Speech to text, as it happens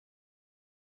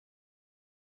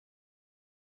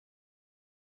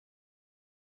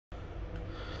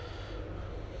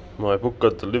My book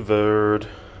got delivered.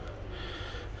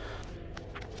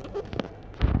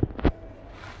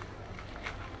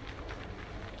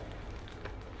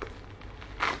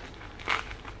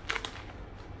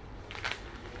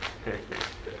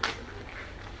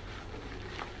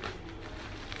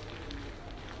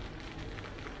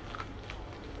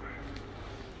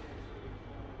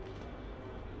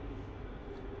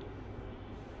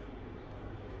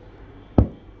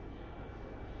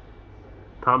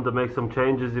 Time to make some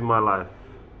changes in my life.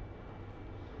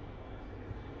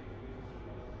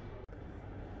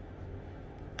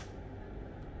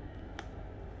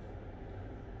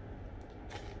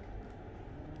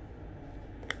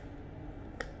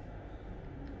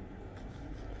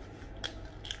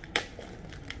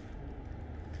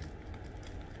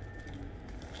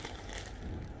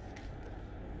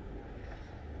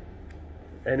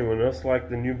 Anyone else like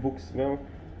the new book smell?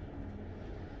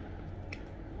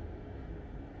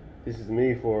 This is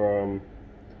me for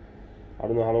I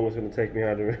don't know how long it's going to take me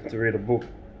to read a book.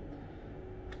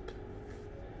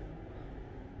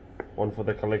 One for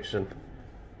the collection.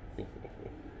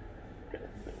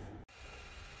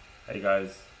 Hey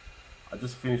guys, I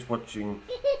just finished watching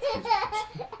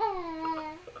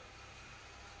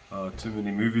too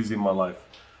many movies in my life.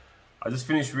 I just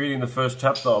finished reading the first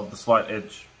chapter of The Slight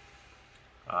Edge.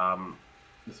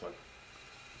 This one.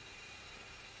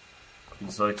 I've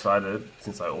been so excited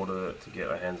since I ordered it to get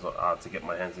my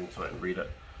hands into it and read it.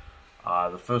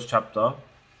 The first chapter,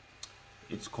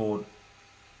 it's called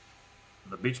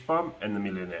The Beach Bum and the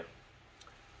Millionaire.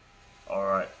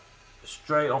 Alright,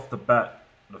 straight off the bat,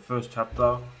 the first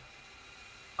chapter,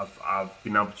 I've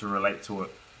been able to relate to it.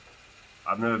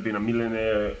 I've never been a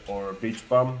millionaire or a beach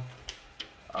bum,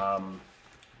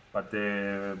 but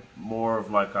they're more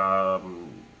of like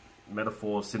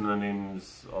metaphors,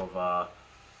 synonyms of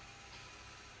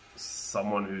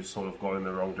someone who's sort of going in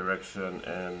the wrong direction.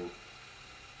 And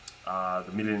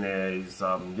the millionaire is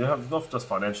not just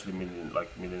financially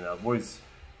millionaire. I've always,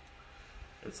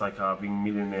 it's like being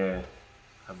millionaire,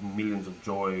 having millions of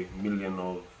joy, million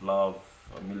of love,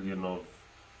 a million of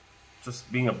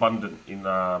just being abundant in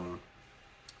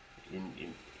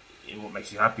what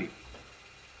makes you happy.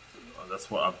 That's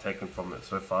what I've taken from it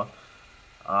so far.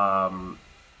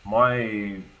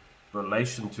 My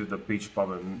relation to the beach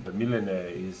bum and the millionaire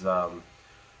is for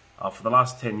the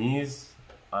last 10 years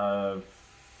I've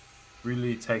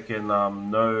really taken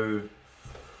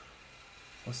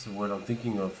what's the word I'm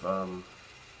thinking of,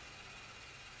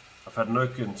 I've had no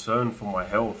concern for my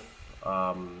health.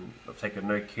 I've taken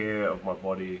no care of my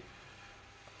body.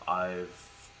 I've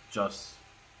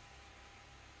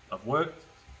worked,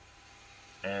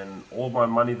 and all my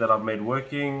money that I've made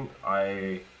working,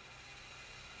 I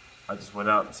just went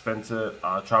out and spent it.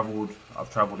 I've traveled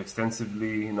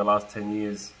extensively in the last 10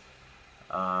 years.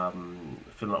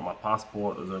 Filling up my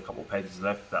passport, there's a couple of pages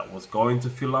left that was going to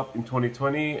fill up in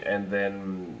 2020, and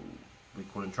then we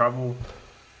couldn't travel.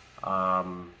 But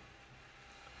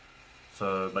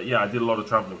yeah, I did a lot of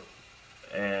traveling,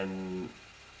 and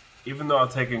even though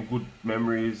I've taken good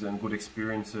memories and good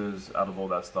experiences out of all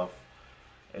that stuff,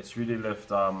 it's really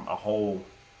left a hole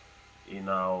in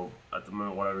at the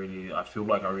moment what I feel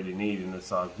like I really need, and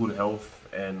it's good health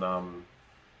and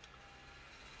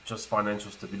just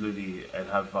financial stability, and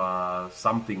have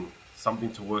something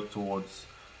to work towards,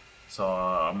 so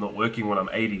I'm not working when I'm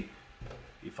 80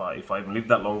 if I even live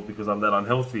that long, because I'm that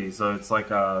unhealthy. So it's like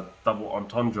a double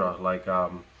entendre, like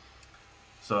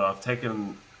so I've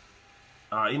taken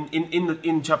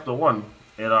in chapter 1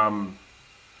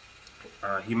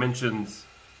 he mentions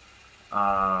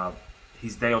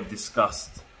his day of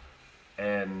disgust,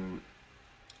 and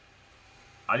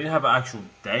I didn't have an actual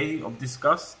day of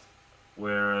disgust,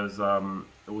 whereas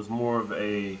it was more of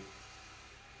a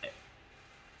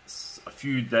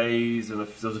few days, and there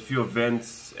was a few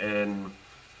events, and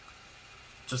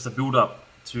just a build up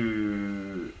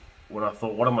to when I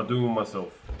thought, what am I doing with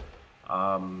myself?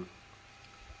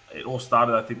 It all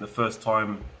started, I think, the first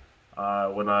time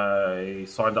when I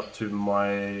signed up to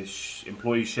my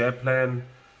employee share plan,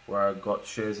 where I got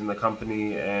shares in the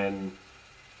company, and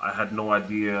I had no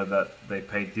idea that they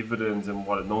paid dividends, and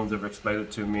no one's ever explained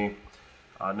it to me.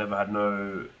 I never had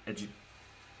no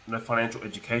financial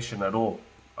education at all.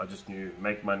 I just knew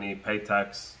make money, pay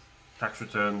tax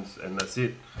returns, and that's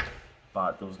it.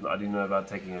 But I didn't know about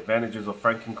taking advantages of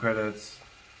franking credits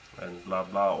and blah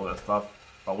blah, all that stuff.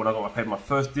 But when I paid my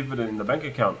first dividend in the bank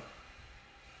account,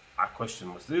 I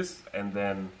questioned, what's this? And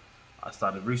then I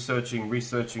started researching,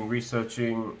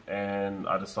 and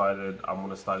I decided I'm going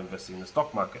to start investing in the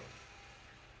stock market.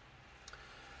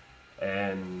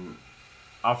 And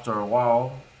after a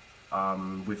while,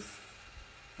 with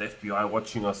the FBI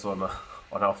watching us on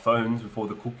on our phones before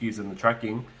the cookies and the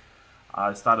tracking,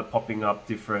 started popping up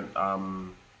different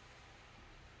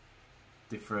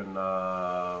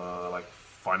like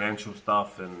financial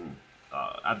stuff and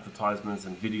advertisements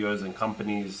and videos and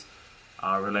companies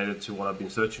related to what I've been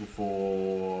searching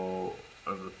for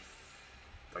over,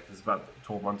 like it's about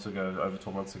 12 months ago, over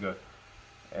 12 months ago,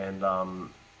 and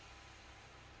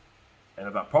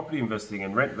about property investing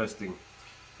and rent investing,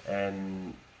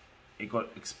 and it got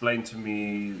explained to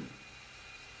me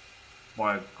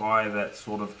by a guy that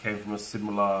sort of came from a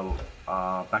similar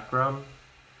background,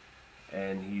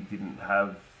 and he didn't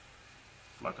have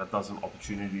like a dozen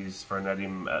opportunities thrown at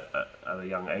him at a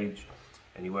young age,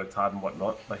 and he worked hard and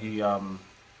whatnot, but he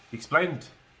explained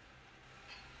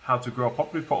how to grow a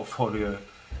property portfolio,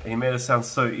 and he made it sound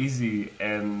so easy,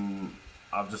 and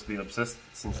I've just been obsessed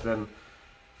since then.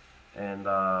 And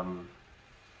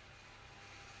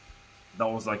that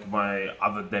was like my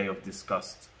other day of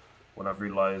disgust when I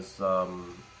realized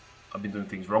I've been doing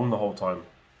things wrong the whole time,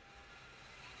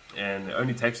 and it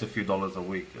only takes a few dollars a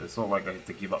week. It's not like I have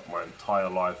to give up my entire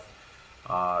life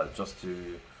just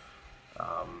to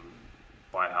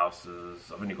buy houses.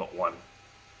 I've only got one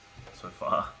so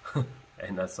far,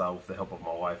 and that's with the help of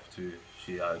my wife too.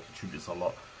 She contributes a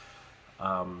lot,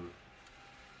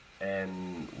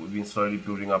 and we've been slowly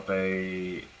building up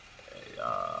a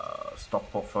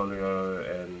stock portfolio,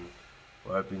 and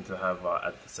we're hoping to have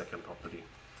add the second property.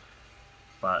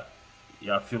 But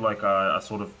yeah, I feel like I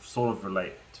sort of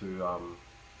relate to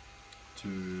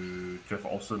Jeff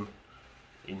Olson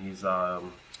in his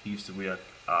he used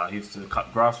to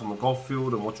cut grass on the golf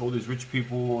field and watch all these rich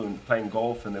people and playing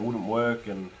golf, and they wouldn't work,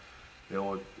 and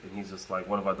he's just like,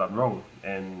 what have I done wrong?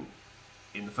 And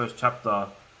in the first chapter,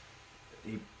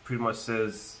 he pretty much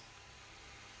says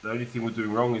the only thing we're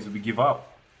doing wrong is that we give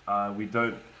up.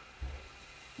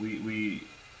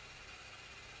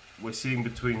 We're sitting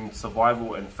between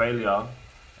survival and failure,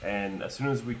 and as soon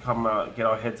as we get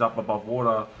our heads up above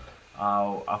water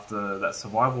after that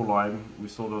survival line, we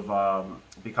sort of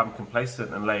become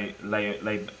complacent and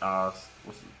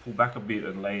pull back a bit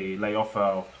and lay off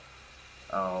our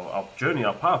journey,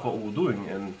 our path, what we're doing,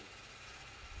 and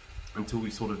until we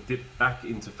sort of dip back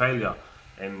into failure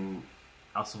and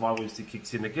our survival instinct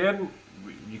kicks in again.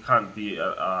 You can't be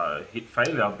hit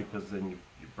failure, because then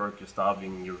you're broke, you're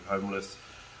starving, you're homeless,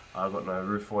 got no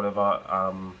roof or whatever.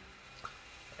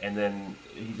 And then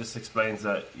he just explains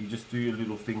that you just do your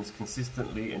little things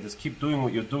consistently and just keep doing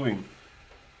what you're doing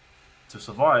to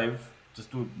survive. Just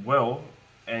do it well,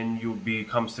 and you'll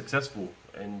become successful.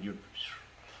 And you.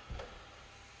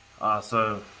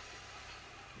 So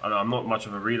I'm not much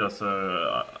of a reader,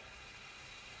 so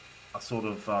I sort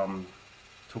of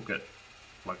took it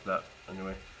like that.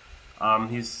 Anyway,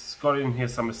 he's got in here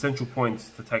some essential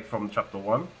points to take from chapter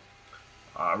 1.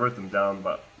 I wrote them down,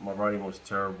 but my writing was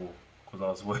terrible because I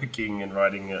was working and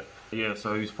writing it. Yeah,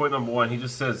 so his point number 1, he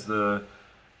just says the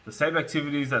same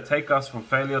activities that take us from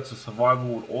failure to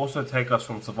survival would also take us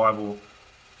from survival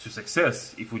to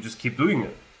success if we just keep doing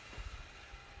it.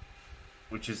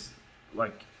 Which is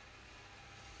like,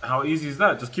 how easy is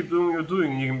that? Just keep doing what you're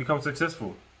doing and you can become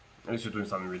successful. Unless you're doing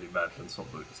something really bad, then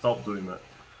stop doing that.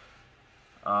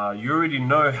 You already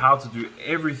know how to do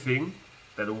everything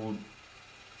that it will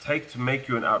take to make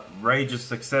you an outrageous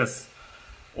success.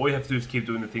 All you have to do is keep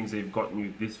doing the things that have gotten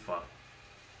you this far.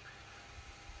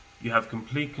 You have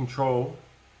complete control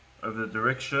over the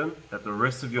direction that the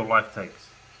rest of your life takes.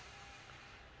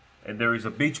 And there is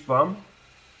a beach bum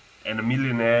and a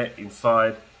millionaire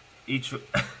inside each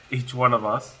one of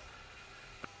us.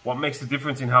 What makes the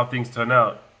difference in how things turn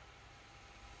out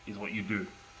is what you do.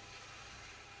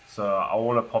 So I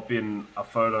want to pop in a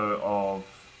photo of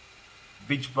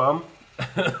beach bum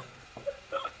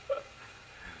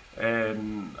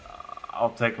and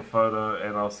I'll take a photo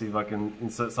and I'll see if I can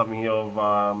insert something here of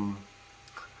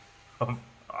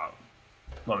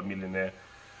not a millionaire,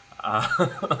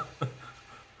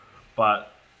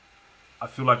 but I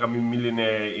feel like I'm a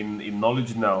millionaire in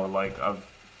knowledge now. Like I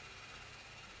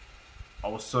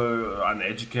was so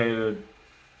uneducated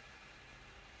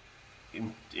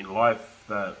in life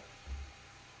that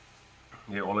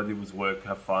all I did was work,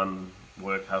 have fun,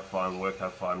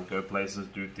 go places,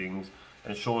 do things,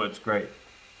 and sure, it's great.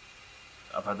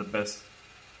 I've had the best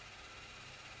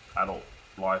adult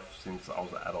life since I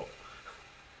was an adult.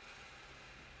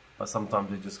 But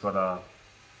sometimes you just gotta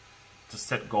just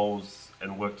set goals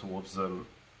and work towards them,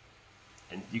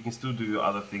 and you can still do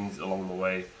other things along the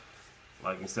way.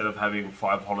 Like instead of having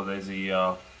 5 holidays a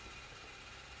year,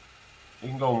 you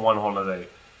can go on 1 holiday.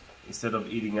 Instead of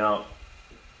eating out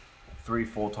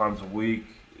 3-4 times a week,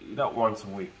 eat out once a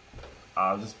week.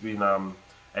 I've just been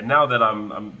and now that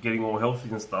I'm getting all healthy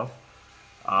and stuff,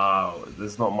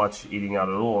 there's not much eating out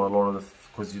at all. A lot of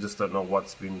because you just don't know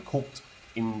what's been cooked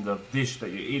in the dish that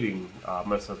you're eating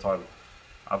most of the time.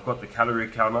 I've got the calorie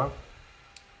counter,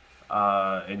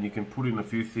 and you can put in a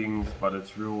few things, but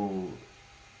it's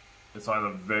either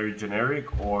very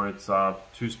generic or it's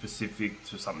too specific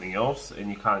to something else, and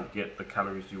you can't get the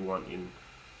calories you want in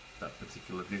that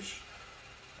particular dish.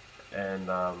 And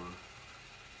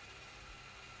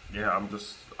yeah, I'm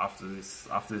just after this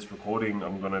recording,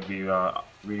 I'm gonna be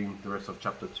reading the rest of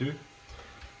chapter 2,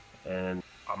 and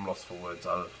I'm lost for words.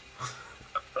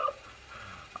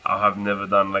 I have never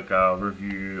done like a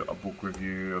book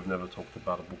review. I've never talked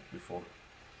about a book before,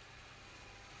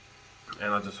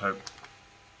 and I just hope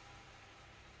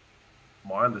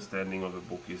my understanding of the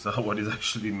book is what is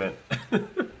actually meant, because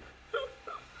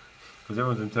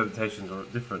everyone's interpretations are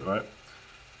different, right?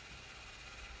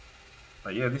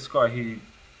 But yeah, this guy,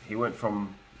 he went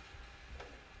from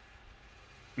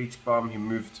beach bum, he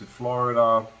moved to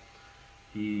Florida,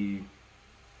 he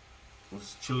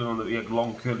was chilling on he had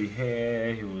long curly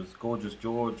hair, he was Gorgeous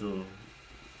George, or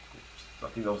I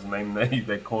think that was the name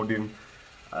they called him.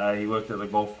 He worked at the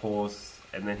golf course,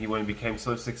 and then when he became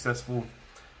so successful,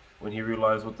 when he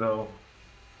realized what the hell,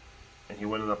 and he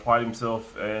went and applied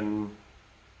himself and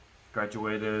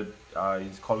graduated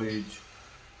his college,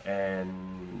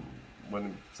 and went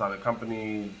and started a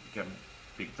company, became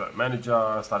a big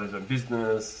manager, started his own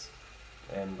business,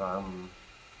 and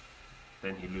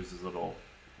then he loses it all,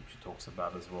 which he talks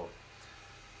about as well.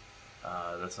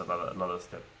 That's another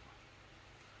step.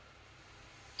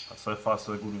 But so far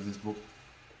so good with this book.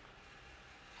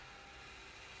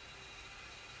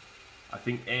 I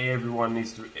think everyone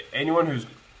needs to, anyone who's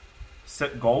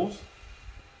set goals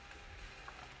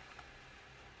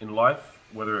in life,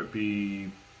 whether it be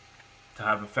to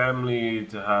have a family,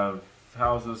 to have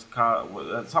houses, car,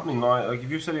 something like if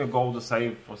you're setting a goal to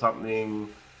save for something,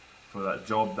 for that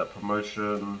job, that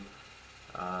promotion,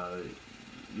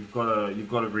 you've got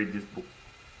to read this book.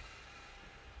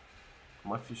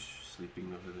 My fish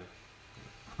sleeping over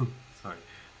there. Sorry.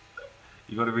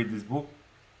 You got to read this book.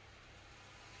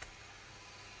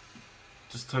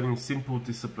 Just turning simple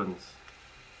disciplines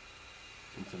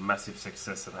into massive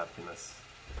success and happiness.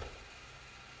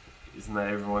 Isn't that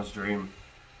everyone's dream?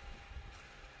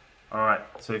 Alright,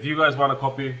 so if you guys want a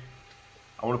copy,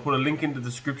 I want to put a link in the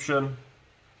description.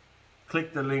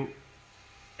 Click the link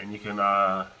and you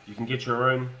can get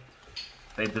your own.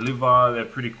 They deliver, they're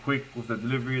pretty quick with the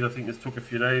deliveries. I think this took a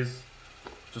few days.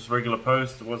 Just regular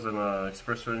post, it wasn't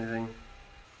express or anything.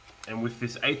 And with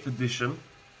this 8th edition,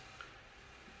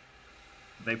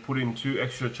 they put in 2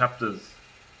 extra chapters.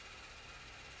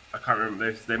 I can't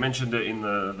remember, they mentioned it in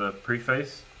the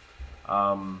preface.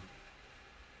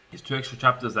 There's 2 extra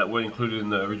chapters that weren't included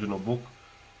in the original book,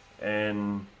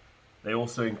 and they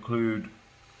also include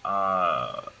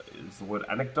is the word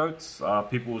anecdotes,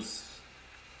 people's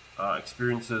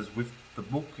experiences with the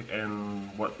book and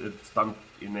what it's done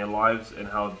in their lives and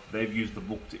how they've used the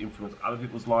book to influence other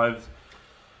people's lives.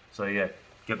 So yeah,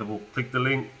 get the book, click the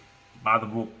link, buy the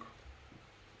book.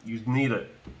 You need it.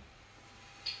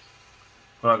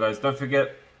 Alright guys, don't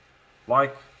forget,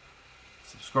 like,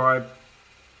 subscribe,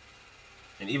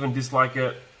 and even dislike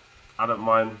it. I don't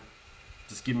mind.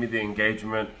 Just give me the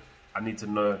engagement. I need to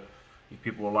know if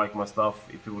people like my stuff,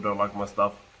 if people don't like my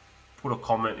stuff. Put a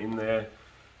comment in there,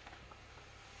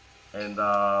 and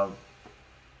I'll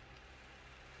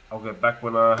get back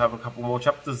when I have a couple more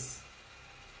chapters.